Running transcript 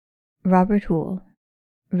Robert Hoole,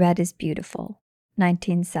 Red is Beautiful,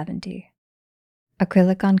 1970.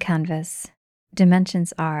 Acrylic on canvas.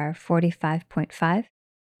 Dimensions are 45.5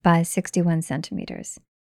 by 61 centimeters.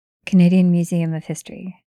 Canadian Museum of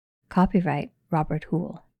History. Copyright Robert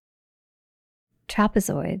Hoole.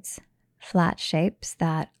 Trapezoids, flat shapes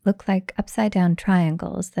that look like upside-down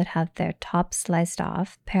triangles that have their tops sliced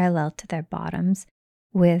off parallel to their bottoms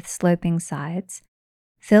with sloping sides,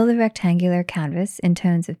 fill the rectangular canvas in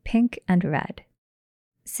tones of pink and red.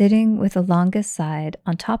 Sitting with the longest side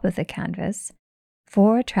on top of the canvas,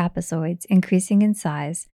 4 trapezoids increasing in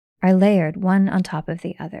size are layered one on top of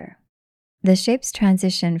the other. The shapes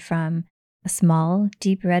transition from a small,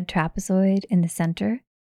 deep red trapezoid in the center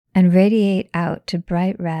and radiate out to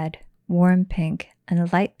bright red, warm pink,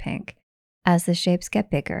 and light pink as the shapes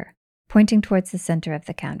get bigger, pointing towards the center of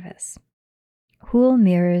the canvas. Hoole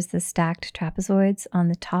mirrors the stacked trapezoids on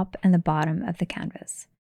the top and the bottom of the canvas.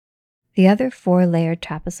 The other 4 layered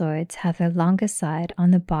trapezoids have their longest side on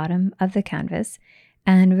the bottom of the canvas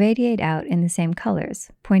and radiate out in the same colors,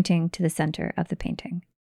 pointing to the center of the painting.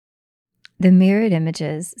 The mirrored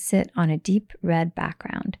images sit on a deep red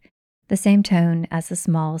background, the same tone as the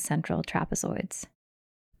small central trapezoids.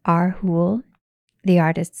 R. Hoole, the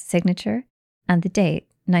artist's signature, and the date,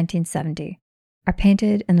 1970, are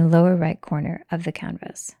painted in the lower right corner of the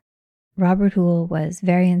canvas. Robert Hoole was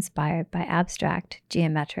very inspired by abstract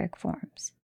geometric forms.